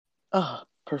Ah,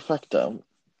 perfecto.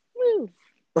 Woo!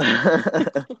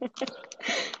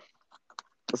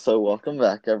 So welcome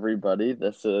back, everybody.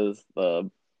 This is the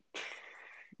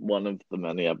one of the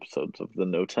many episodes of the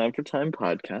No Time for Time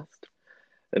podcast.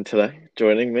 And today,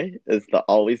 joining me is the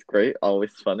always great,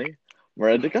 always funny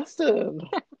Miranda Gustin.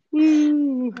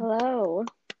 Woo! Hello.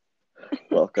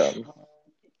 Welcome.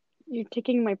 You're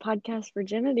taking my podcast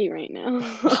virginity right now.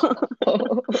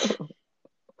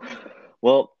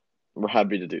 Well, we're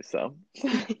happy to do so.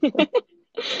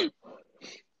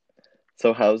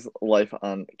 So how's life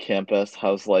on campus?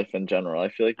 How's life in general? I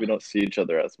feel like we don't see each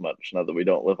other as much now that we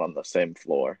don't live on the same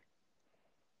floor.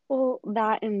 Well,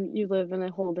 that and you live in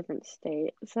a whole different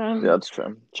state. Yeah, So, that's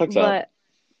true. Checks out. but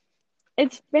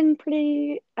it's been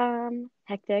pretty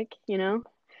hectic, you know.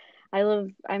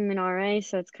 I'm an RA,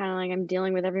 so it's kind of like I'm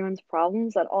dealing with everyone's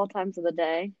problems at all times of the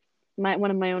day. One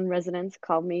of my own residents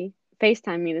called me,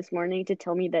 FaceTimed me this morning to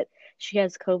tell me that she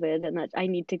has COVID and that I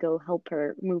need to go help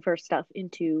her move her stuff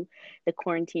into the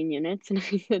quarantine units. And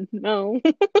I said, no,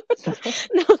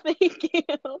 no, thank you.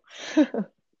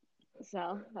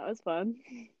 So that was fun.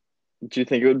 Do you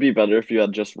think it would be better if you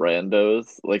had just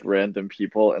randos, like random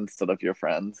people, instead of your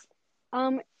friends?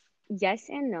 Um, yes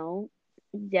and no.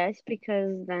 Yes,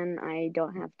 because then I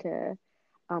don't have to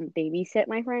babysit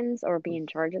my friends or be in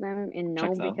charge of them. And no,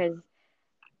 Checks out. because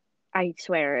I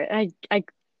swear, I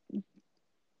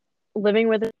living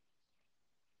with it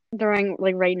during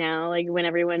like right now, like when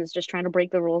everyone's just trying to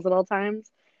break the rules at all times,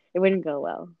 it wouldn't go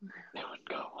well. It would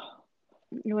go well.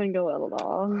 It wouldn't go well at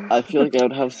all. I feel like I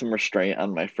would have some restraint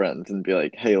on my friends and be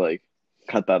like, hey, like,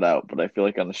 cut that out. But I feel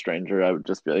like on a stranger, I would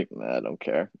just be like, nah, I don't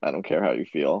care. I don't care how you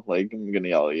feel. Like, I'm gonna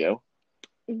yell at you.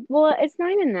 Well, it's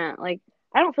not even that. Like,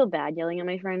 I don't feel bad yelling at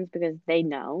my friends because they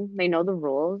know the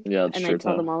rules, Yeah, it's and I true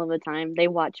tell too. them all of the time. They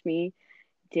watch me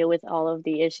deal with all of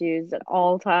the issues at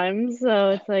all times. So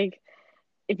it's like,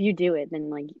 if you do it, then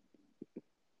like,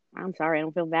 I'm sorry, I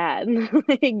don't feel bad.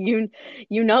 Like, you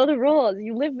know the rules.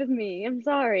 You live with me. I'm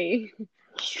sorry.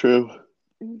 It's true.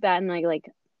 That and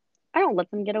like I don't let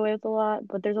them get away with a lot,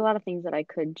 but there's a lot of things that I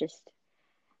could just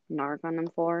narc on them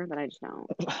for that I just don't.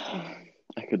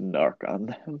 I could narc on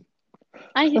them.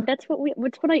 I that's what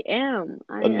I am.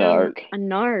 I A am narc. a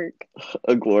narc.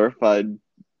 A glorified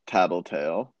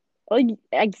tattletale. Like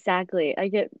exactly. I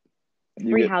get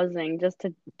You free get, housing just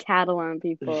to tattle on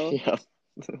people. yeah.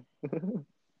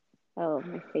 Oh,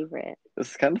 my favorite.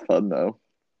 It's kind of fun though.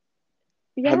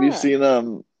 Have you Yeah.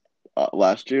 seen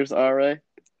last year's RA?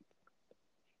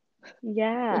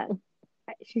 Yeah.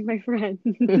 She's my friend.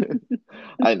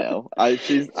 I know. I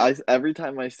every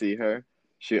time I see her,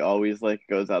 she always like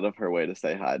goes out of her way to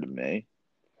say hi to me.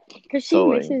 Because she So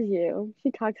like, misses you.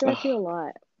 She talks about you a ugh,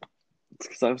 lot. it's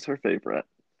because I was her favorite.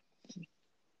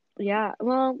 Yeah,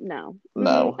 well, no.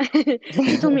 No.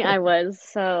 She told me I was,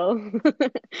 so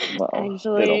Well, they don't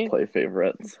actually, play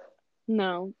favorites.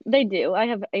 no, they do. I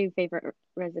have a favorite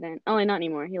resident. Oh, not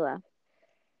anymore. He left.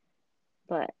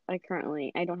 But I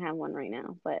don't have one right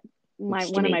now. But my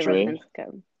It's one of my Dimitri. residents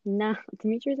go. No,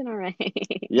 Dimitri's an RA.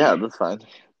 Yeah, that's fine.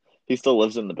 He still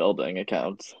lives in the building. It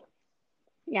counts.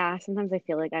 Yeah, sometimes I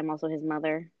feel like I'm also his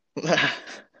mother.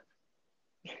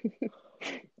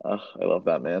 Oh, I love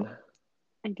that man.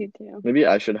 I do too. Maybe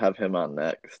I should have him on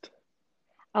next.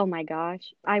 Oh my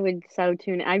gosh, I would so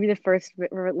tune in. I'd be the first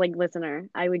like listener.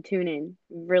 I would tune in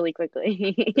really It'd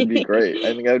be quickly. great.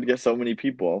 I think I would get so many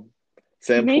people.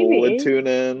 Sam Poole would Maybe tune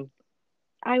in.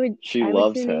 She I would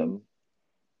loves tune in. him.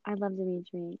 I love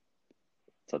Dimitri.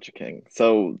 Such a king.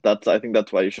 So I think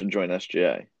that's why you should join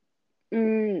SGA.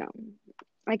 No,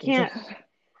 I can't.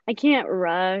 I can't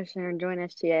rush and join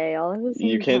SGA all at the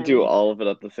You same can't do time. all of it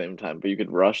at the same time, but you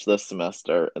could rush this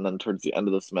semester and then towards the end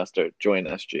of the semester join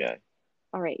SGA.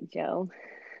 All right, Joe.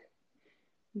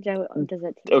 Joe does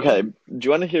it Okay, too. do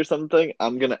you want to hear something?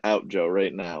 I'm gonna out Joe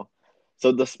right now.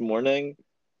 So this morning,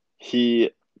 he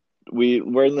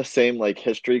we're in the same like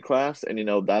history class, and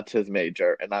that's his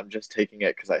major, and I'm just taking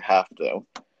it because I have to.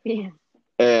 Yeah.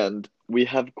 And we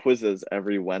have quizzes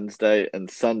every Wednesday and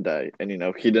Sunday, and he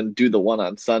didn't do the one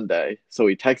on Sunday, so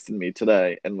he texted me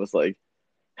today and was like,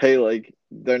 "Hey, like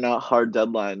they're not hard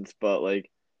deadlines, but like,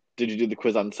 did you do the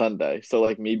quiz on Sunday?" So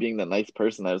like me being the nice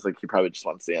person, I was like, he probably just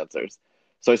wants the answers.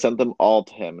 So I sent them all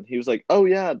to him, and he was like, "Oh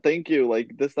yeah, thank you."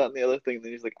 Like this, that, and the other thing. And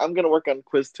then he's like, "I'm gonna work on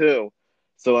quiz too."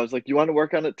 So I was like, "You want to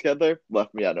work on it together?"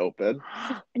 Left me unopened.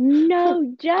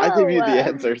 No, I gave you the Joe.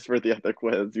 answers for the other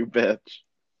quiz, you bitch.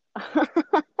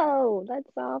 Oh,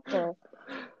 that's awful.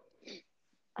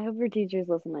 I hope your teacher's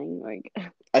listening. Like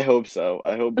I hope so.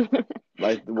 I hope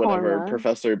like whenever karma.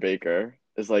 Professor Baker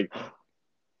is like,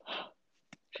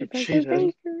 she Professor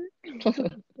cheated.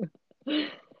 Baker.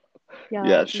 Yeah,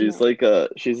 Yeah, she's no. like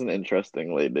she's an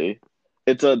interesting lady.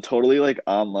 It's a totally like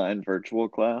online virtual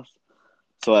class.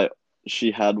 So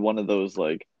she had one of those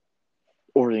like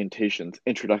orientations,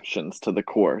 introductions to the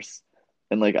course,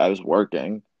 and like I was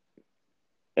working,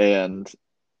 and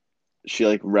she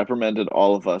like reprimanded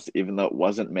all of us even though it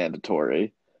wasn't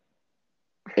mandatory.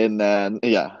 And then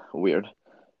yeah, weird.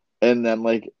 And then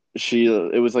like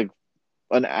it was like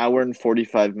an hour and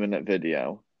 45-minute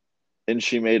video, and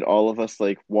she made all of us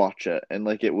like watch it, and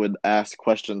like it would ask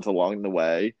questions along the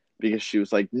way because she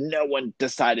was like, no one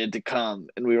decided to come,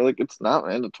 and we were like, it's not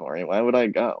mandatory, why would I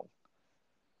go?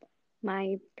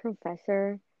 My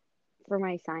professor for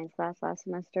my science class last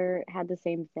semester had the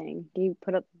same thing. He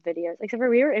put up videos, except for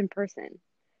we were in person.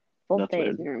 Both That's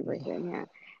days weird. we were in person, yeah.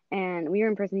 And we were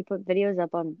in person. He put videos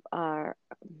up on our,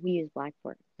 we use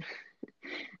Blackboard.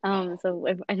 So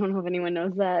if, I don't know if anyone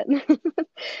knows that,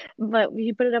 but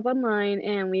we put it up online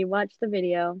and we watched the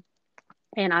video.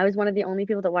 And I was one of the only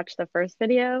people that watched the first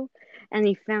video, and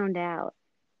he found out.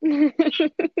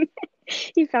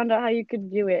 He found out how you could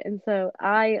view it, and so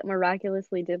I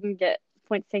miraculously didn't get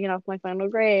points taken off my final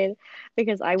grade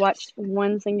because I watched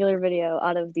one singular video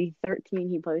out of the 13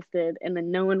 he posted, and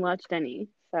then no one watched any.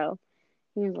 So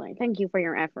he was like, "Thank you for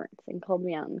your efforts," and called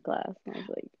me out in class. And I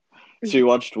was So you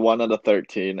watched 1 out of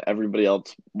 13, everybody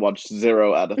else watched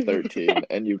 0 out of 13, like,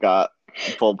 and you got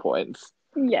full points.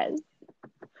 "Yes."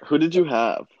 Who did you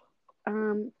have?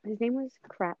 His name was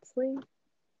Crapsley.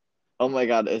 Oh my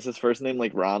God, is his first name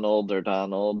like Ronald or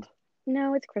Donald?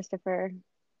 No, it's Christopher.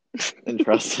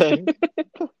 Interesting.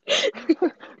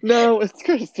 No, it's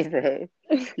Christopher.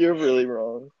 You're really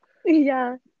wrong.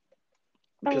 Yeah.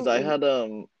 Because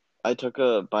Um, I took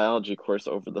a biology course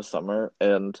over the summer,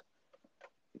 and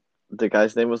the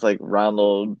guy's name was like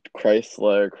Ronald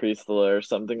Chrysler,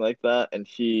 something like that, and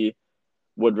he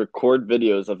would record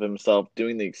videos of himself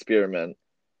doing the experiment,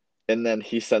 and then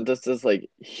he sent us this like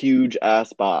huge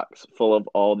ass box full of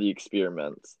all the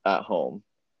experiments at home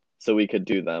so we could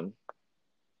do them.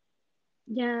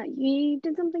 Yeah, he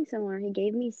did something similar. He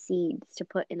gave me seeds to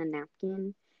put in a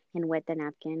napkin and wet the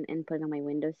napkin and put it on my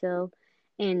windowsill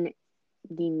in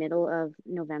the middle of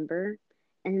November.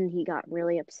 And he got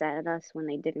really upset at us when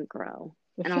they didn't grow.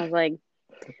 And I was like,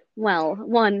 well,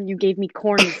 one, you gave me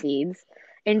corn seeds.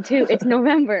 And two, it's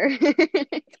November.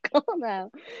 It's cold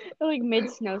out. Like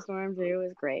mid snowstorm too. It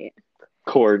was great.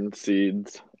 Corn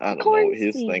seeds. I don't know Corn what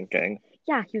he's seeds. thinking.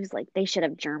 Yeah, he was like, they should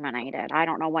have germinated. I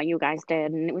don't know what you guys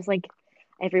did. And it was like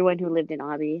everyone who lived in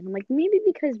Aubie. I'm like, maybe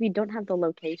because we don't have the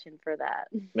location for that.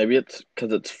 Maybe it's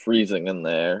because it's freezing in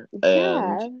there and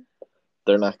Yeah.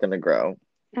 they're not going to grow.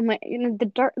 I'm like,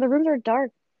 the rooms are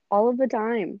dark all of the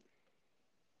time.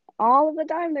 All of the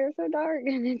time they're so dark.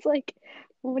 And it's like,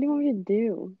 well, what do you want me to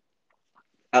do?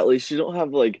 At least you don't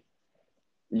have like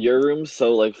your room's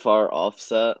so like far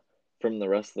offset from the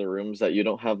rest of the rooms that you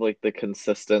don't have like the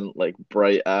consistent like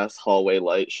bright ass hallway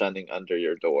light shining under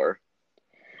your door.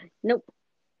 Nope.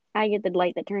 I get the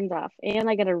light that turns off. And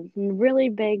I get a really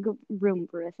big room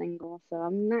for a single, so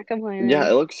I'm not Yeah, it complaining.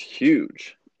 looks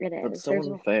huge. It That's is. so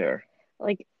unfair.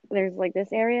 There's like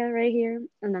this area right here,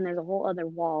 and then there's a whole other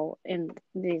wall, and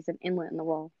there's an inlet in the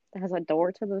wall that has a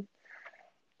door to the.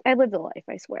 I live the life,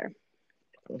 I swear.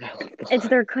 It's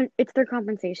their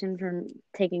compensation for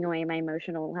taking away my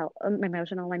emotional health, my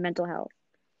mental health.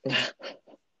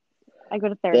 I go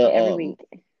to The therapy every week,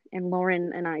 and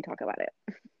Lauren and I talk about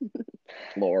it.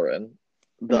 Lauren,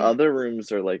 the other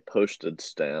rooms are like postage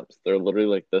stamps. They're literally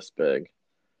like this big.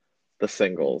 The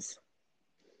singles.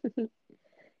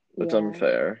 It's Yeah.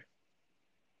 unfair.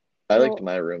 I liked Well,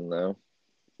 my room though.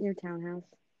 your townhouse.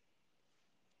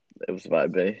 It was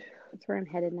vibey. That's where I'm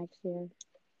headed next year.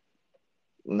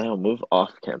 No, move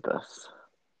off campus.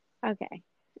 Okay.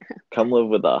 Come live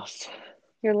with us.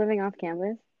 You're living off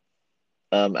campus?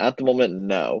 At the moment,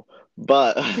 no.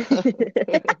 But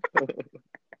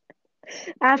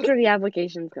After the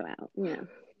applications come out, you know.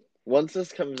 once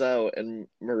this comes out and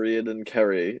Maria and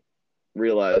Kerry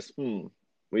realize,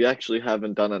 we actually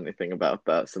haven't done anything about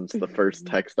that since the first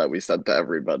text that we sent to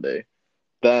everybody,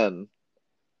 then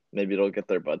maybe it'll get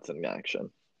their butts in action.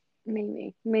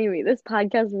 Maybe. This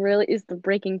podcast really is the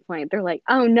breaking point. They're like,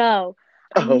 oh no,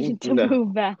 I Oh need to no.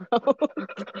 move out.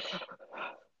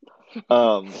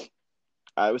 Um,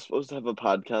 I was supposed to have a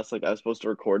podcast, like I was supposed to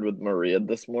record with Maria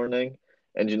this morning,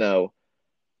 and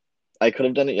I could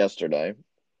have done it yesterday,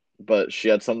 but she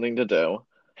had something to do.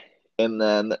 And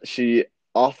then she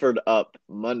offered up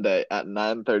Monday at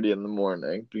 9:30 in the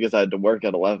morning because I had to work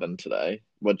at 11 today,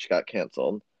 which got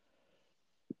canceled.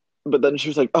 But then she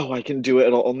was like, "Oh, I can do it.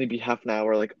 It'll only be half an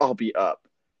hour. Like I'll be up."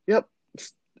 Yep.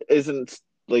 Isn't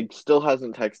like still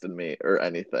hasn't texted me or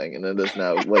anything, and it is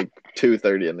now like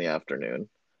 2:30 in the afternoon.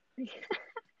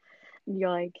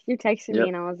 You're texting me, Yep.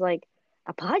 and I was like,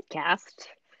 a podcast?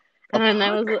 A And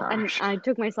podcast. I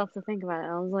took myself to think about it.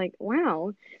 I was like,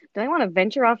 wow, do I want to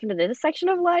venture off into this section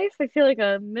of life? I feel like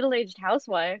a middle-aged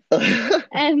housewife.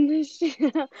 And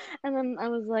and then I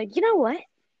was like, you know what?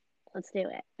 Let's do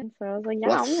it. And so I was like, yeah,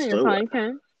 I'm Let's doing a do it.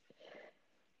 podcast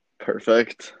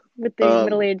Perfect. with the Um,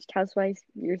 middle-aged housewife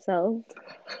yourself.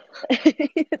 That's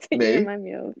what you Me? remind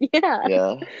me of. Yeah.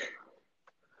 Yeah.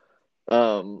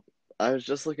 Um, I was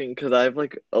just looking because I have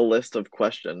like a list of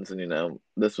questions, and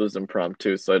this was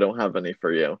impromptu, so I don't have any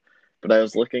for you. But I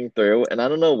was looking through, and I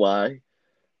don't know why,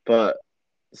 but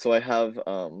so I have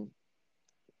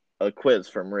a quiz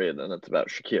from Miranda, and it's about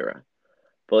Shakira.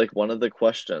 But like one of the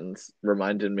questions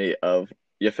reminded me of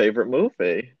your favorite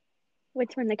movie,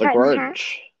 Which one? The The Cat in the Hat?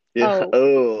 Grinch. Yeah.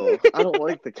 Oh, Oh, I don't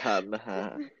like the Cat in the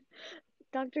Hat.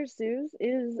 Dr. Seuss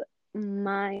is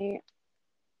my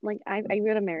I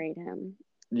would have married him.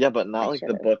 Yeah, but not I like should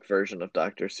the have. book version of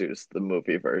Dr. Seuss, the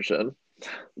movie version.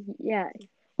 Yeah.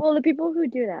 Well, the people who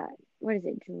do that, what is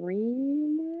it,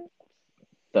 Dream?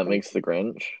 That Some, makes the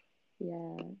Grinch yeah,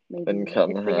 and maybe. Cat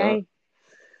in It's the Hat.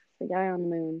 the guy on the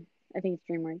moon. I think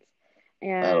it's DreamWorks.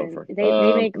 I don't. And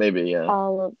they make Maybe yeah.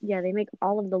 they make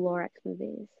all of the Lorax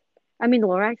movies. I mean the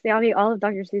Lorax, they all make all of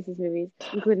Dr. Seuss's movies,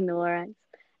 including the Lorax.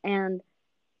 And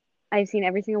I've seen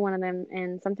every single one of them,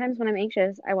 and sometimes when I'm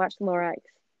anxious, I watch the Lorax.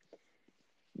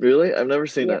 Really? I've never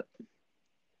seen Yep. it.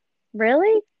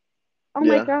 Really? Oh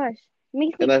my Yeah, gosh. It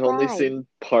makes me and I've only cry. seen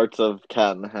parts of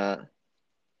Cat in the Hat.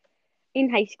 In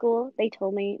high school, they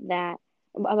told me that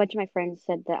a bunch of my friends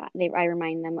said that I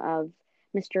remind them of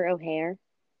Mr. O'Hare.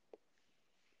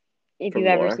 If you've From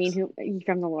ever seen Lorax. who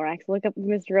from the Lorax, look up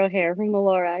Mr. O'Hare from the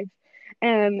Lorax,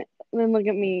 and then look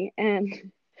at me, and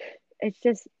it's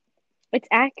just it's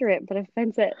accurate but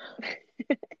offensive.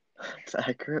 It's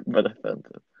accurate but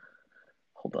offensive.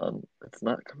 Hold on, it's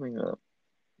not coming up.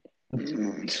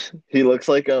 He looks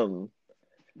like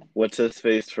what's his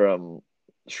face from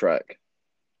Shrek?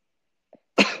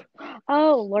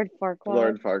 Oh, Lord Farquaad.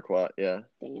 Lord Farquaad. Yeah.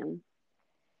 Damn.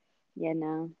 Yeah,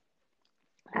 no.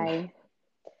 I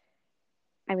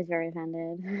I was very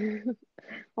offended.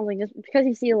 I was like, just because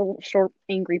you see a little short,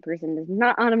 angry person does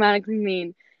not automatically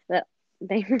mean that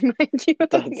they remind you of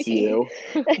That's me. you.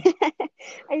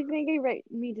 I think I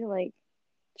need to like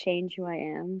change who I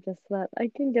am just so that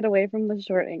I can get away from the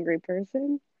short, angry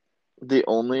person. The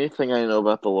only thing I know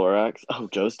about the Lorax. Oh,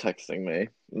 Joe's texting me.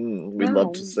 We'd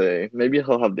love to Oh, see. Maybe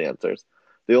he'll have the answers.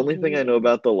 The only thing I know maybe.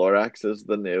 about the Lorax is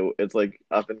the new. It's like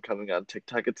up and coming on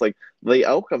TikTok. It's like the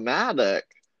Alchematic.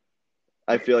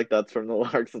 I feel like that's from the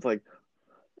Lorax. It's like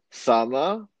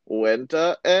summer,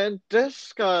 winter, and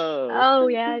disco. Oh,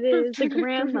 yeah, it is. The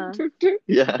grandma.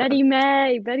 Yeah, Betty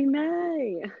May. Betty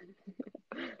May.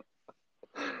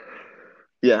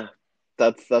 yeah.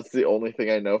 That's the only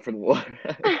thing I know from the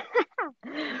Lorax.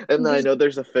 And then I Just know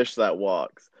there's a fish that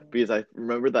walks because I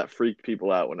remember that freaked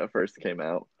people out when it first came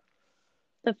out.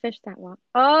 the fish that walk.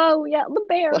 Oh, yeah, the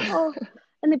bear. Oh,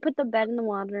 and they put the bed in the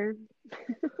water.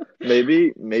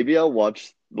 Maybe I'll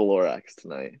watch the Lorax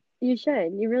tonight You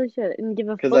should. You really should. And give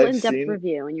a because full I've in-depth seen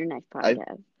review in your next I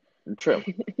podcast. true.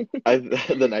 I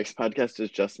The next podcast is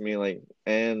just me like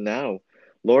and now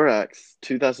Lorax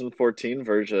 2014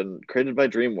 version created by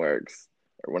DreamWorks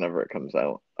or whenever it comes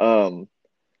out.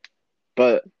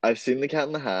 But I've seen The Cat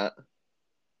in the Hat.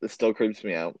 It still creeps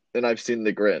me out, and I've seen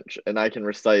The Grinch, and I can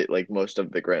recite like most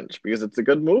of The Grinch because it's a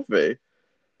good movie.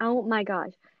 Oh my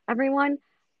gosh. Everyone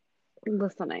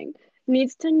listening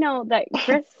needs to know that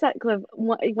Chris Sutcliffe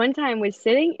one time was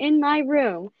sitting in my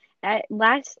room at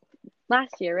last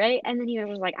year, right? And then he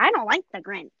was like, I don't like the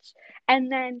Grinch.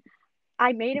 And then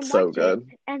I made It's him so watch it. good.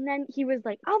 And then he was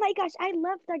like, oh my gosh, I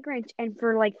love the Grinch. And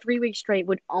for like 3 weeks straight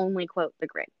would only quote the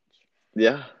Grinch.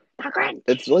 Yeah, The Grinch.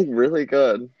 it's like really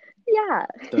good. Yeah.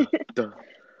 Duh, duh,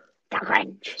 The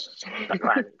Grinch. the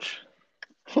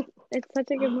Grinch. It's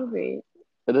such a good movie.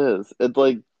 It is. It's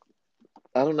like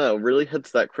I don't know, really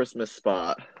hits that Christmas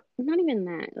spot. Not even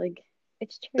that. Like,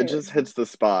 it's It true. just hits the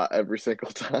spot every single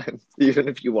time, even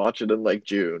if you watch it in like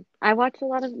June. I watch a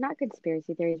lot of not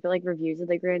conspiracy theories, but like reviews of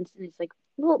the Grinch, and it's like,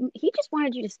 well, he just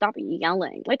wanted you to stop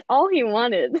yelling. That's all he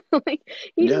wanted. Like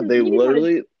Yeah, they he didn't want to.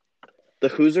 literally the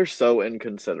Who's are so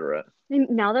inconsiderate.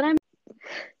 Now that I'm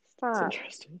It's stop,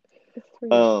 interesting. it's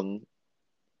sweet. Um,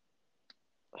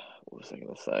 what was I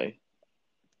gonna say?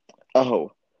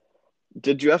 Oh,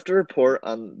 did you have to report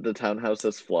on the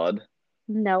townhouse's flood?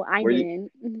 No, I Where you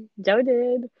didn't. Joe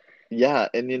did. Yeah,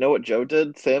 and you know what Joe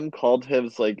did? Sam called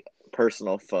his like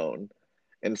personal phone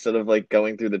instead of like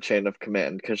going through the chain of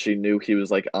command because she knew he was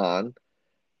like on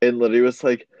and literally was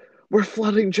like, "We're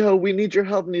flooding Joe. We need your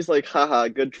help." And he's like, "Haha,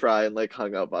 good try," and like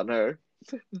hung up on her.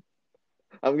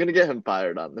 I'm gonna get him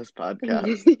fired on this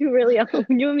podcast. You really are.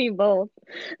 You and me both.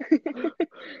 He was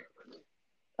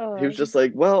Oh, just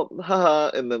like, "Well, haha,"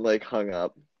 and then like hung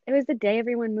up. it was the day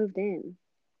everyone moved in.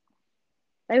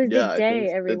 That was the Yeah, I think day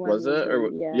it everyone was moved it or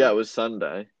in. Yeah, yeah, it was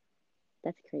Sunday.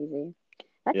 that's crazy.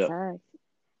 That Yep. sucks.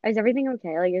 Is everything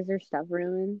okay? Like, is there stuff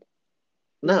ruined?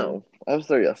 No. No, I was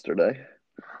there yesterday.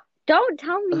 Don't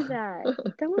tell me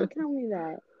that. Don't tell me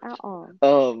that at all.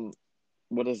 Um,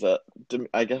 what is that?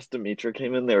 I guess Demetra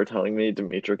came in. They were telling me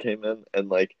Demetra came in, and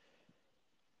like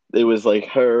it was like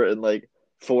her and like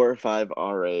 4 or 5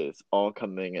 RAs all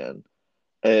coming in,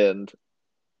 and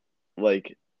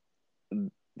like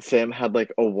Sam had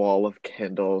like a wall of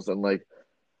candles, and like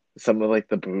some of like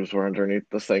the booze were underneath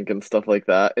the sink and stuff like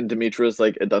that. And Demetra was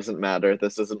like, "It doesn't matter.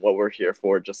 This isn't what we're here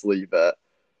for. Just leave it."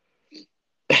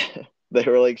 They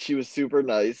were like, she was super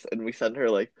nice, and we sent her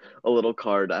like a little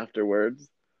card afterwards.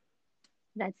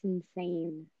 That's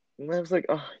insane. And I was like,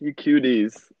 "Oh, you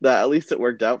cuties. That at least it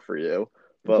worked out for you."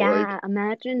 But like, Yeah,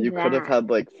 imagine you could have that. had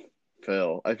like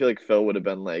Phil. I feel like Phil would have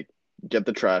been like, "Get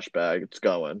the trash bag. It's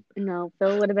going." No,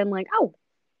 Phil would have been like, "Oh,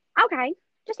 okay,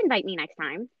 just invite me next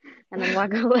time," and then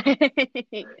walk away.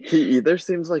 He either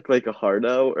seems like a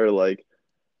hardo or like,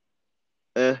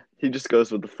 he just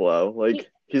goes with the flow. He,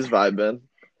 Like he's vibing.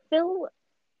 Phil,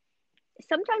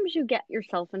 sometimes you get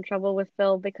yourself in trouble with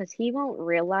Phil because he won't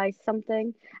realize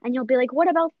something, and you'll be like, "What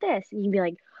about this?" And you'll be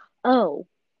like, "Oh,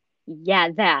 yeah,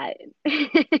 that."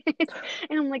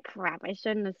 And I'm like, "Crap, I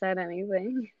shouldn't have said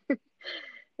anything."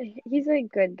 He's a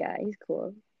good guy. He's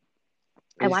cool.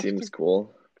 I He watched seems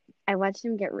cool. I watched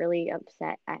him get really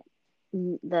upset at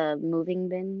the moving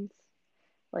bins.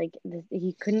 Like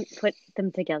he couldn't put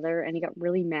them together, and he got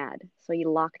really mad. So he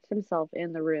locked himself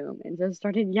in the room and just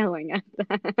started yelling at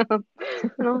them.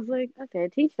 And I was like, okay,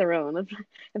 teach their own. If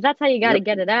that's how you got to Yep,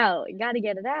 get it out, you got to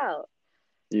get it out.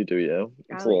 you do you.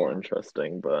 It's a Oh little yeah,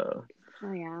 interesting, but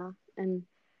oh yeah. And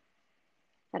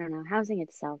I don't know, housing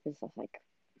itself is just like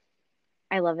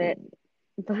I love it,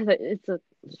 but it's a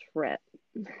threat.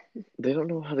 they don't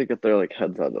know how to get their like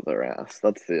heads out of their ass.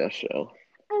 That's the issue.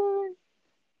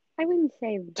 I wouldn't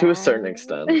say To a certain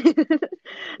extent. that.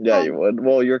 Yeah, you Um, would.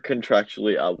 Well, you're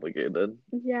contractually obligated.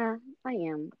 yeah, I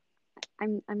am.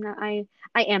 I'm not I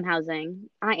am housing.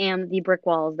 I am the brick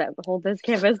walls that hold this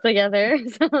campus together.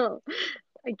 So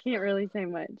I can't really say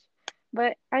much.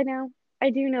 But I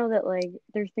do know that like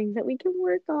there's things that we can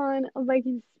work on if I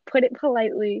can put it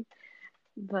politely.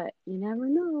 But you never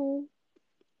know.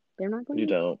 They're not going You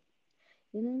to don't.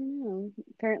 you never know.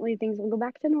 Apparently things will go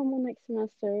back to normal next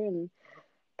semester and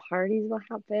parties will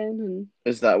happen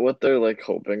Is that what they're like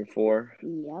hoping for?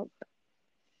 and yep.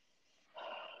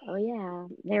 Oh yeah.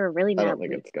 They were really I mad. don't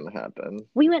think it's gonna happen.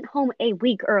 We went home a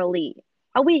week early.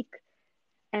 A week.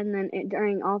 And then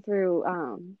during all through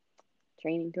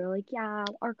training, they're like, yeah,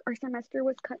 our semester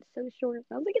was cut so short.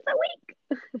 I was like, it's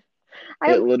a week.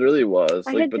 I It literally was.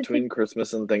 I Like had to take between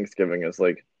Christmas and Thanksgiving is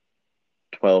like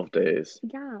 12 days.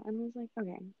 yeah, and I was like,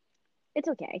 okay, it's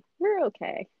okay. We're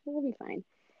okay. We'll be fine.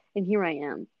 And here I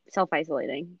am,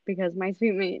 self-isolating because my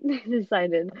sweet mate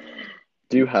decided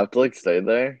Do you have to like stay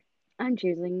there? I'm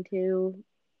choosing to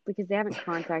because they haven't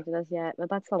contacted us yet. But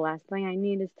that's the last thing I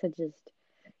need is to just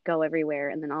go everywhere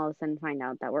and then all of a sudden find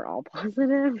out that we're all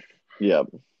positive. Yep.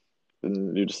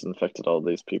 And you just infected all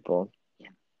these people. Yeah.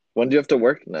 When do you have to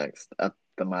work next? At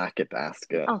the market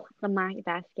basket. Oh, the market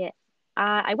basket.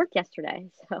 I worked yesterday,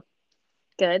 so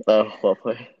good. Oh,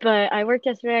 lovely. But I worked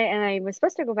yesterday and I was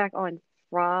supposed to go back on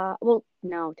well,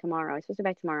 no, tomorrow. I was supposed to go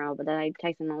back tomorrow, but then I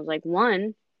texted him. I was like,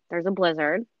 one, there's a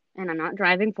blizzard, and I'm not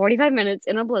driving 45 minutes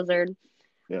in a blizzard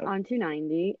Yeah. on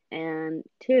 290. And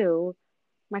two,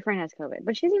 my friend has COVID,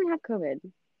 but she doesn't even have COVID.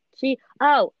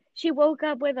 She woke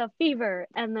up with a fever,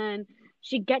 and then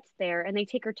she gets there, and they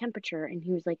take her temperature, and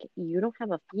he was like, "You don't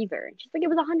have a fever." And she's like, "It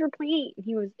was 100.8."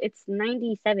 And it's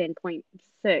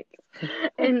 97.6,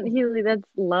 and he was like, "That's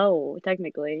low,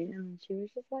 technically." And she was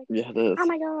just like, Yeah, it "Oh is.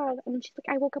 my God!" And she's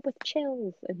like, "I woke up with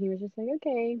chills," and he was just like,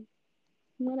 "Okay,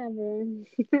 whatever."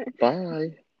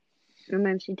 Bye. And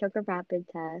then she took a rapid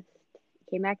test,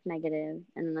 came back negative,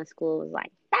 and then the school was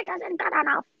like, that doesn't good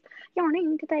enough. You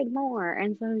need to take more.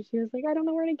 And so she was like, I don't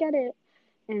know where to get it.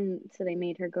 And so they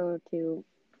made her go to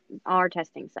our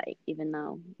testing site, even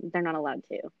though they're not allowed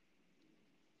to.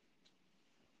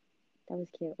 That was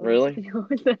cute. Really? What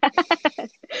was that?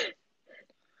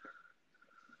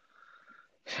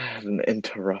 An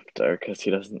interrupter because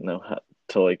he doesn't know how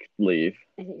to like leave.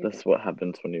 I think you're That's good. what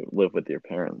happens when you live with your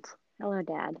parents. Hello,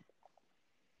 Dad.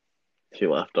 He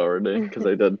left already because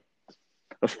I did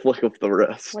a flick of the What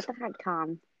wrist. the heck,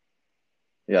 Tom?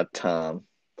 Yeah, Tom.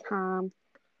 Tom.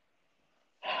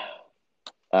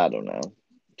 I don't know.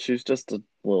 She's just a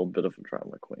little bit of a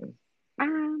drama queen.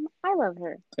 I love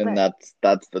her, And but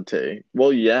that's the tea.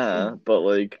 Well, yeah, but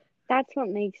like that's what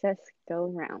makes us go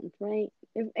round, right?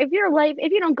 If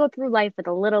you don't go through life with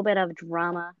a little bit of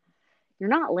drama, you're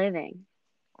not living.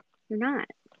 You're not.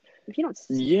 If you don't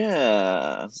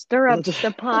yeah. stir up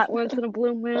the pot once in a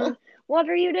blue moon, what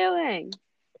are you doing?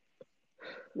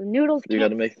 The noodles You got to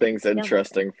can't make stick things together.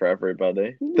 interesting for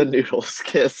everybody. The noodles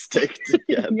can't stick You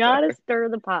gotta together. stir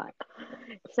the pot.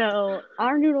 So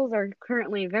our noodles are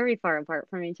currently very far apart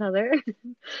from each other.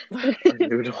 Our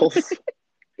noodles.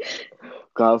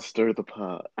 Gotta stir the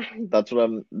pot. That's what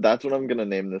I'm gonna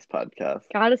name this podcast.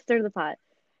 Gotta stir the pot.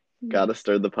 Gotta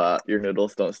stir the pot. Your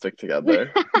noodles don't stick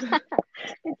together.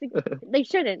 They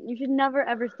shouldn't. You should never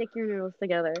ever stick your noodles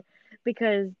together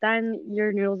because then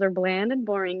your noodles are bland and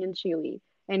boring and chewy,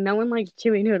 and no one likes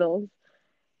chewy noodles.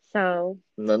 So,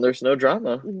 And then there's no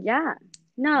drama. yeah.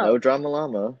 No No. drama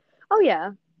llama. Oh,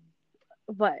 yeah.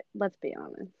 But let's be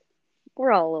honest.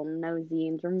 We're all a little nosy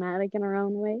and dramatic in our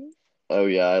own ways. Oh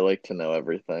yeah, I like to know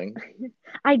everything.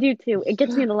 I do too. It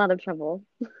gets me in a lot of trouble.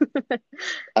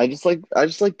 I just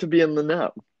like to be in the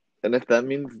know. And if that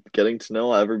means getting to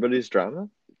know everybody's drama,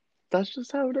 that's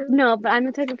just how it is. No, but I'm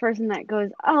the type of person that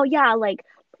goes, "Oh yeah, like,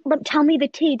 but tell me the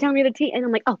tea," and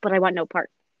I'm like, "Oh, but I want no part."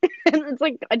 And it's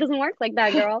like it doesn't work like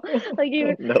that, girl. Like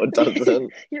you, No, it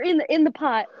doesn't. you're in the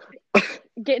pot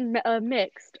getting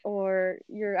mixed, or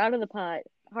you're out of the pot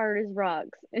hard as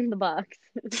rocks in the box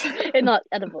and not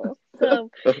edible. So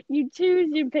you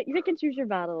pick and choose your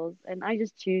battles, and I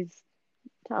just choose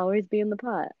to always be in the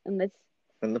pot, and this,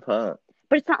 In the pot.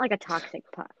 but it's not like a toxic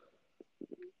pot.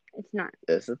 It's not.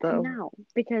 Is it though? No,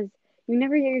 because you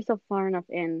never get yourself far enough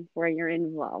in where you're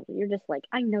involved. You're just like,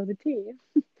 I know the tea.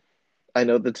 I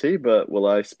know the tea, but will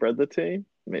I spread the tea?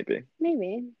 Maybe.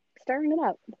 Maybe stirring it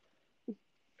up.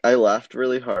 I laughed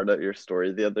really hard at your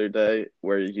story the other day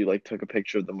where you like took a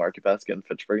picture of the market basket in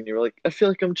Fitchburg and you were like, I feel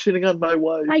like I'm cheating on my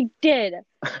wife. I did.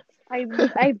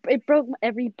 It broke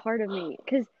every part of me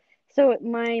because so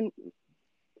my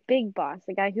big boss,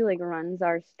 the guy who like runs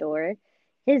our store,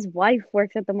 his wife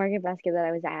works at the market basket that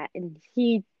I was at, and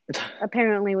he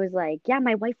apparently was like, "Yeah,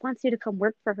 my wife wants you to come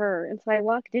work for her." And so I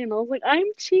walked in, I was like, "I'm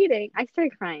cheating." I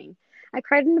started crying. I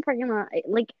cried in the parking lot.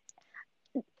 Like,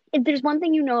 if there's one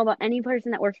thing you know about any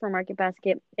person that works for a market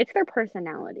basket, it's their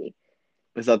personality.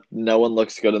 Is that no one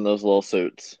looks good in those little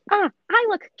suits? I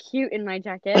look cute in my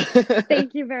jacket.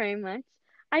 Thank you very much.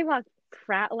 I walk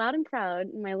loud and proud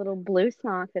in my little blue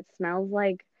smock that smells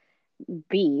like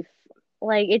beef.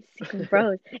 Like, it's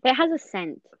gross. It has a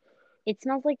scent. It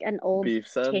smells like an old Beef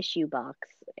scent? tissue box.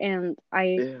 And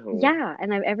Ew. yeah,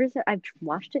 and I've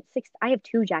washed it I have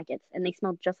two jackets and they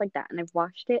smell just like that. And I've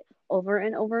washed it over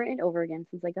and over and over again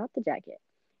since I got the jacket.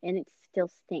 And it still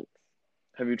stinks.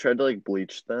 Have you tried to like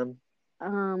bleach them?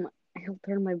 I'll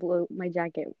turn my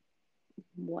jacket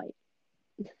white.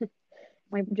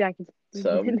 My jacket's blue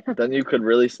So enough. then you could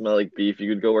really smell like beef.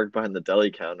 You could go work behind the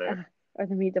deli counter. Or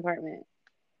the meat department.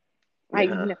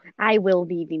 Yeah. I will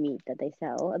be the meat that they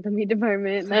sell at the meat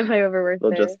department if I ever work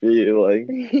They'll there. just be like,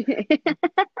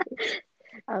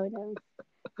 Oh no.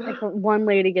 If one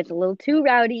lady gets a little too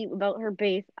rowdy about her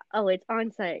beef, oh, it's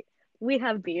on site. We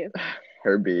have beef.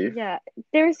 her beef. Yeah,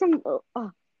 there's some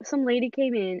lady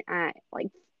came in at like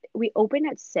we opened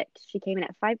at 6. She came in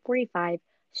at 5:45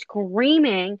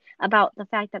 screaming about the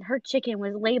fact that her chicken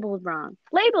was labeled wrong.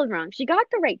 Labeled wrong. She got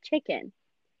the right chicken,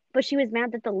 but she was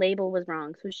mad that the label was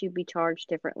wrong, so she'd be charged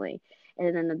differently.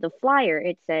 And then the flyer,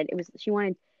 it said she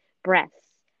wanted breasts,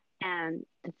 and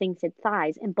the thing said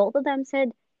thighs, and both of them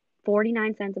said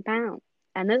 49 cents a pound.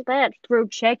 And this bitch threw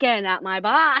chicken at my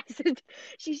box.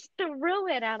 She threw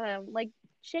it at him like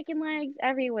chicken legs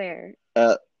everywhere.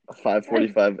 At 5:45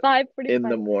 in 5:45. the I'm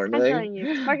telling morning.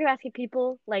 you, market basket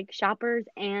people, like shoppers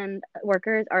and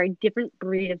workers, are a different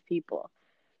breed of people.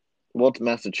 Well, it's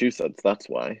Massachusetts, that's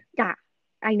why. Yeah,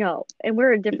 I know. And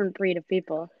we're a different breed of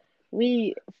people.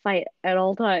 We fight at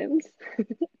all times.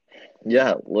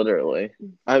 Yeah, literally.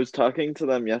 I was talking to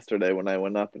them yesterday when I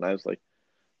went up and I was like,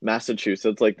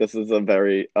 Massachusetts, like this is a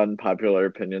very unpopular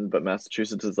opinion, but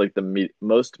Massachusetts is like the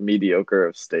most mediocre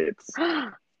of states.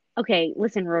 Okay,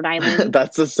 listen, Rhode Island.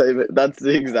 That's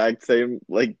the exact same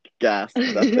like gasp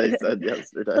that they said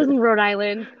yesterday. Listen, Rhode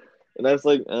Island. And I was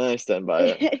like, I stand by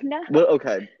it. No. But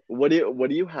okay, what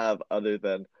do you have other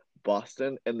than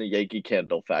Boston and the Yankee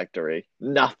Candle Factory.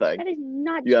 Nothing. That is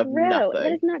not You have true. That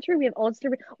nothing. is not true. We have Ulster.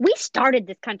 We started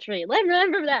this country. Let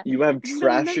remember that. You have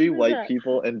trashy Remember white that.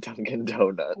 people and Dunkin'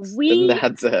 Donuts, and We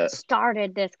that's it.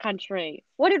 started this country.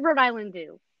 What did Rhode Island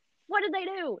do? What did they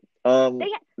do?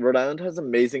 They Rhode Island has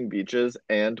amazing beaches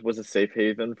and was a safe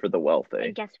haven for the and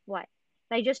wealthy. guess what?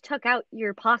 They just took out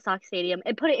your Paw Sox Stadium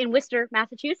and put it in Worcester,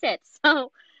 Massachusetts.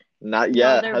 So Not no,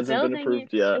 yet. they're Hasn't been building it.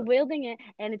 approved yet. They're building it,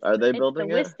 and Are they it's the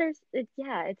building it? Worcester.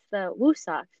 Yeah, it's the Woo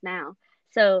Sox now.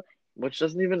 So Which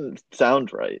doesn't even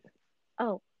sound right.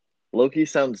 oh, Loki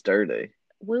sounds dirty.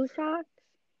 Woo Sox.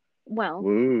 Well,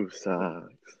 Woo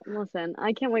sucks. listen,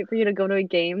 I can't wait for you to go to a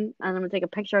game, and I'm gonna take a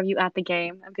picture of you at the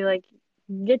game and be like,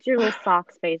 "Get your little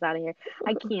Sox face out of here."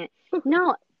 I can't.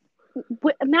 No,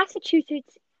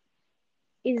 Massachusetts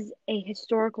is a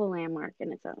historical landmark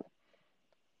in its own.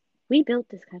 We built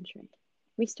this country.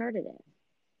 We started it.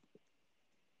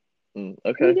 We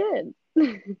Okay. did.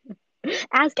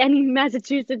 Ask any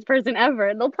Massachusetts person ever,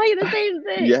 and they'll tell you the same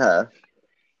thing. Yeah.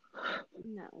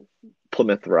 No,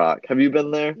 Plymouth Rock. Have you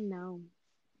been there? no.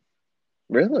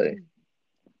 Really?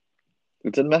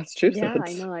 It's in Yeah, I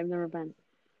Massachusetts. know. I've never been.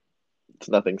 It's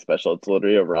nothing special. It's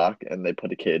literally a rock, and they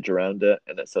put a cage around it,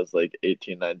 and it says like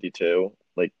 1892,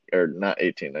 like, or not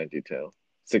 1892, Yeah, I was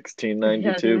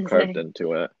 1692 gonna carved say.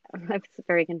 into it. I was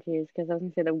very confused because I was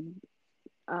gonna say the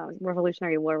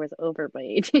Revolutionary War was over by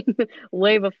 18,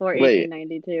 way before Wait,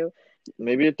 1892.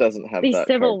 maybe it doesn't have The that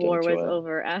Civil carved War into was it.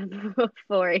 over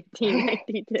before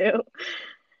 1892.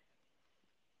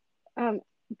 Um,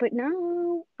 but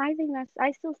no, I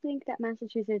still think that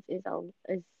Massachusetts is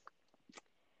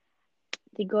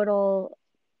the good old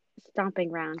stomping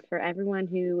ground for everyone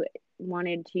who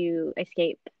wanted to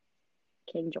escape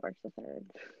King George III.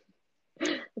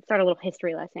 Let's start a little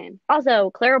history lesson. Also,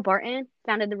 Clara Barton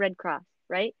founded the Red Cross,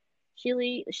 right?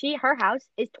 Her house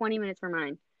is 20 minutes from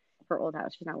mine. Her old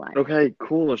house. She's not alive. Okay,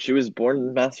 cool. She was born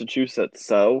in Massachusetts,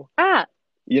 so Ah,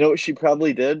 you know what she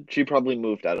probably did? She probably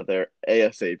moved out of there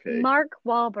ASAP. Mark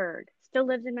Wahlberg still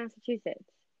lives in Massachusetts.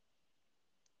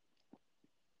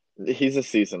 He's a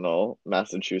seasonal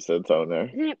Massachusetts owner.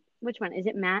 Isn't it? Which one? Is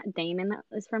it Matt Damon that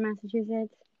is from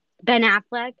Massachusetts? Ben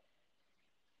Affleck?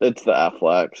 It's the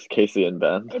Afflecks, Casey and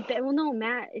Ben. Well, no,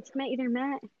 Matt. It's either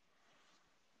Matt.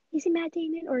 Is it Matt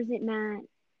Damon or is it Matt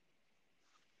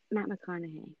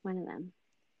McConaughey? One of them.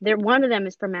 One of them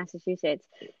is from Massachusetts.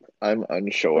 I'm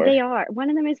unsure. They are. One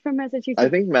of them is from I Massachusetts.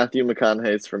 think Matthew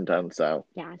McConaughey's from down south.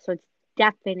 Yeah, so it's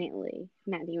definitely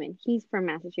Matt Damon. He's from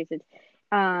Massachusetts.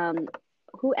 Um,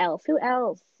 who else? Who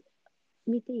else?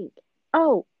 Let me think.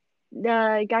 Oh,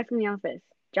 the guy from The Office,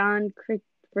 John Krasinski,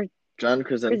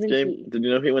 Krasinski. did you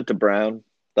know he went to Brown?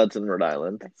 That's in Rhode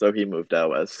Island. So he moved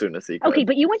out as soon as he Okay, could.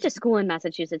 but you went to school in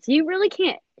Massachusetts. You really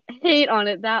can't hate on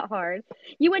it that hard.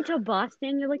 You went to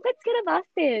Boston. You're like, let's go to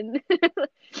Boston.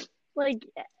 Like,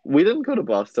 We didn't go to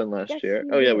Boston last yes, year. you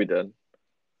Oh yeah, we did.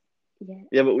 did. Yeah,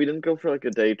 Yeah, but we didn't go for like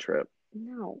a day trip.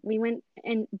 no, we went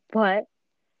but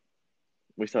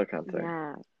We saw a concert.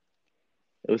 yeah,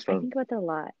 It was I fun. think about that a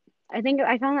lot. I think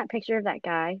I found that picture of that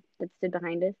guy that stood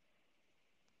behind us.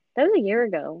 That was a year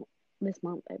ago this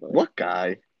month, I believe. What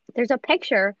guy? There's a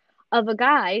picture of a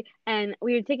guy, and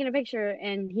we were taking a picture,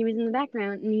 and he was in the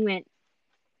background, and he went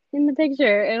in the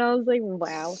picture, and I was like,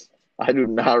 wow. I do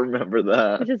not remember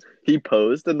that. Just He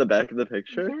posed in the back of the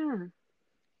picture? yeah.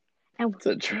 And It's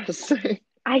interesting.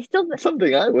 I still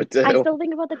Something I would I do. still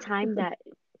think about the time that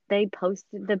they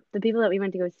posted the people that we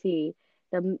went to go see,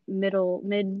 the midwives,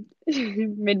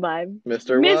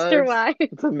 Mr. Mr. Wives? Wives,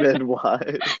 It's a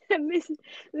midwife.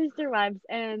 Mr. Wives,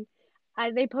 and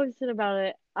they posted about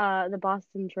it, the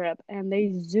Boston trip, and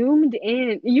they zoomed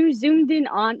in. You zoomed in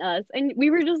on us, and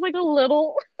we were just like a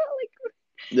little, like,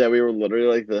 Yeah, we were literally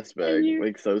like this and big,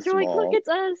 like so you're like, look, small. it's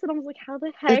us, and I was like, how the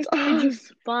It's heck did you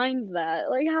us. find that?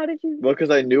 Like, how did you? Well,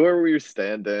 because I knew where we were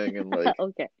standing, and like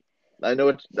Okay, I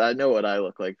know what I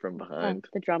look like from behind.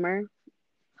 the drummer,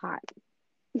 hot.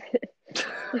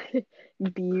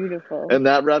 Beautiful. And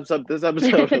that wraps up this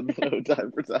episode of the No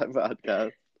Time for Time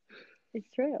podcast. It's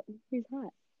true. He's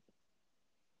hot.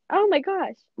 Oh my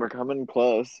gosh. We're coming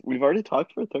close. We've already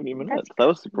talked for 30 That's minutes. That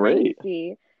was great.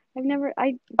 crazy.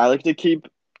 I I like to keep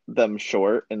them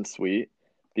short and sweet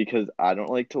because I don't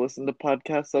like to listen to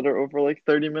podcasts that are over like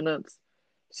 30 minutes.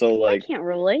 So I like, can't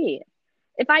relate.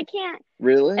 If I can't if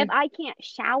really? I can't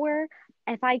shower,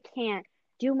 if I can't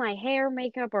do my hair,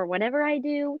 makeup, or whatever I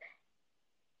do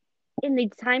in the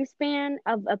time span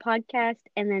of a podcast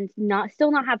and then not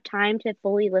have time to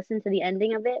fully listen to the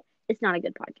ending of it, it's not a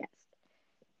good podcast.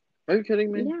 Are you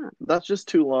kidding me? Yeah. That's just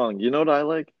too long. You know what I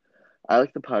like? I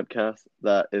like the podcast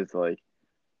that is like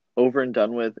over and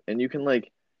done with, and you can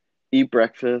like eat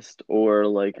breakfast or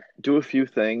like do a few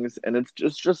things, and it's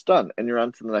just done, and you're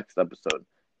on to the next episode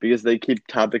because they keep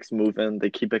topics moving, they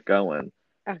keep it going.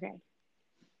 Okay.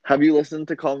 Have you listened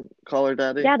to Call Her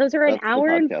Daddy? Yeah, those are an That's the hour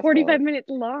and podcast on 45 it. minutes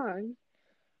long.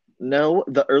 No,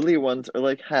 the early ones are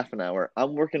like half an hour.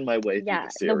 I'm working my way through Yeah, the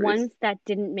the series. ones that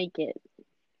didn't make it.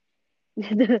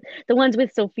 The ones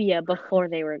with Sophia before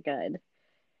they were good.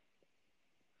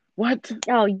 What?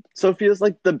 Oh, Sophia's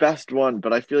like the best one,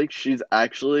 but I feel like she's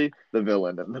actually the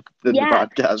villain in the yeah.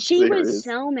 podcast She was series.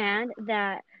 so mad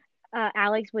that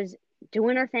Alex was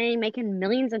doing her thing, making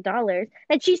millions of dollars,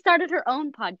 that she started her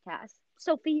own podcast,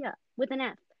 Sophia with an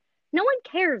F. No one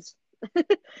cares.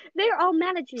 They're all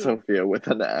mad at you. Sophia with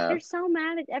an They're F. so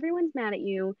mad at everyone's mad at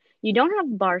you. You don't have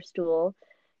Barstool.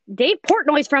 Dave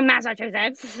Portnoy's from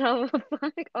Massachusetts, so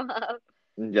fuck off.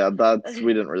 Yeah,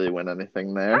 we didn't really win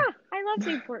anything there. I love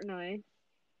Dave Portnoy.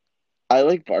 I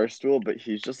like Barstool, but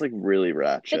he's just like really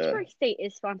ratchet. Fitchburg State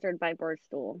is sponsored by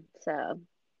Barstool, so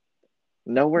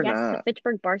No, we're yes, the not.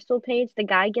 Fitchburg Barstool page, the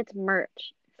guy gets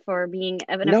merch for being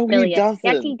an No, he affiliate. Yes,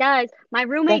 he doesn't. does. My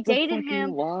roommate That's a dated fucking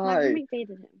him. My lie. roommate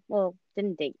dated him. Well,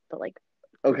 didn't date, but like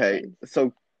did Okay, things.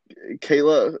 so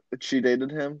Kayla, she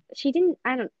dated him. She didn't.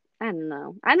 I don't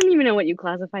know. I don't even know what you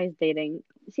classify as dating.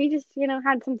 She just,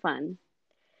 had some fun.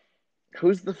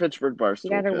 Who's the Fitchburg She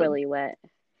got Barstool her kid? willy wet.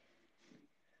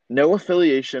 No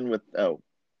affiliation with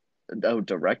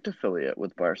direct affiliate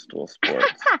with Barstool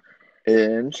Sports. Yeah,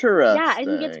 and he gets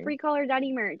Interesting. free Collar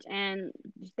Daddy merch, and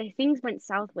things went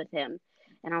south with him.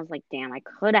 And I was like, damn, I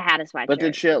could have had a But sweatshirt.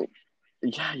 did she?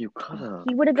 Yeah, you could have.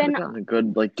 He would have Could been, have gotten a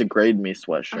good like degrade me uh,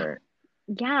 sweatshirt.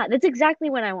 yeah, that's exactly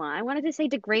what I want. I wanted to say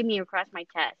degrade me across my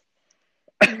chest.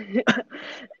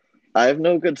 I have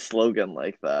no good slogan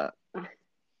like that,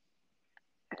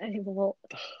 Well,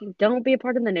 don't be a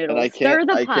part of the and I noodles. can't. Stir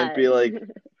the I can't pot. be like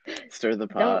stir the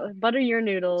pot, Don't butter your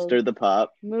noodles. stir the pot,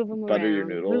 Move them butter your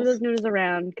around. Move those noodles. noodles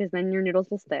around because then your noodles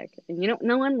will stick. And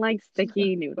no one likes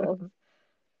sticky noodles.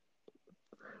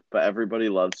 But everybody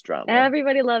loves drama.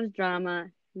 Everybody loves drama.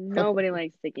 Nobody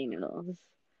likes sticky noodles.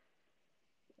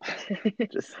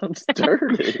 Just sounds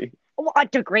dirty.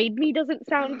 What, degrade me doesn't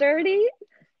sound dirty?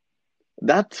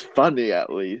 That's funny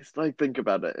at least. Like think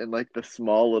about it in like the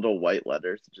small little white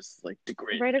letters, just like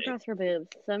degrade Right me. across her boobs.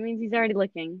 So that means he's already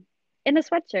looking. In a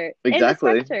sweatshirt. In a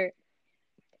Exactly. sweatshirt.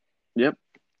 Yep.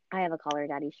 I have a collar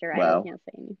daddy shirt. I Wow. can't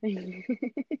say anything.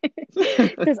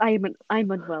 Because I'm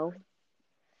unwell.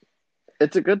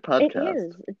 It's a good It podcast.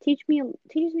 is. It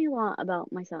teaches me a lot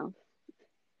about myself.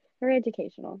 Very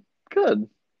educational. Good.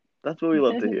 That's what we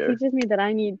love to It hear. teaches me that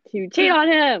I need to cheat on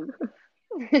him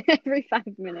every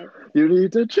 5 minutes. You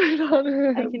need to cheat on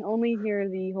I him. can only hear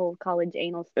the whole college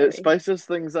anal It story. spices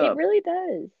things It up really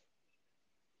does.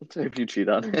 if you cheat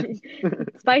on him.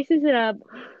 Spices it up.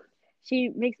 She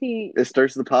makes me. It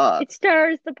stirs the pot. It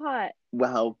stirs the pot.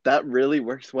 Wow, that really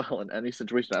works well in any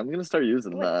situation. I'm gonna start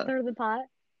using What, that. stir the pot?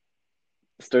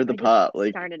 Stir the I just pot,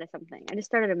 like started something. I just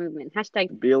started a movement.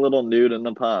 Hashtag. be a little nude in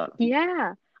the pot.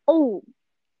 Yeah. Oh,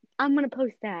 I'm gonna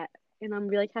post that, and I'm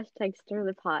gonna be like hashtag stir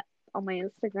the pot on my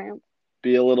Instagram.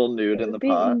 Be a little nude in the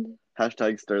pot. Be,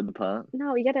 Hashtag stir the pot.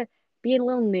 no, you gotta be a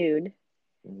little nude.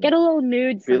 Get a little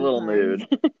nude Be a little sometimes.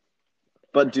 nude.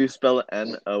 But do you spell it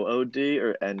Nood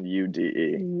or Nude?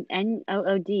 Nood.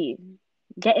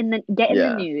 Get in the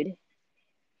Yeah. nude.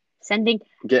 Sending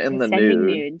Get in the sending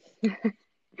nude. nudes.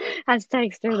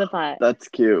 Hashtag stir the pot. That's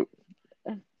cute.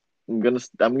 I'm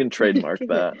gonna trademark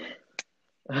that.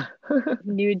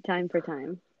 Nude time for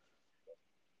time.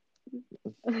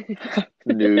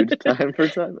 Nude time for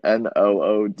time.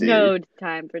 Nood. Node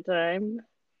time for time.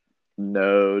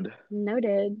 Node.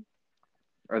 Noted.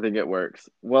 I think it works.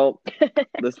 Well,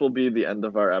 this will be the end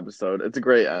of our episode. It's a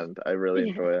great end. I really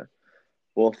enjoy it.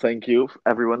 Well, thank you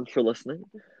everyone for listening,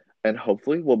 and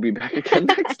hopefully we'll be back again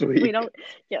next week. We don't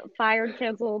get fired,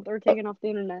 canceled, or taken off the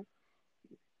internet.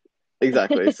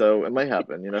 Exactly. So it might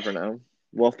happen. You never know.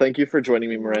 Well, thank you for joining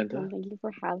me, You're Miranda. welcome. Thank you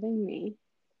for having me.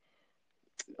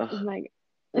 Ugh, Like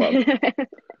love.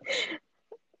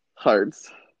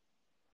 Hearts.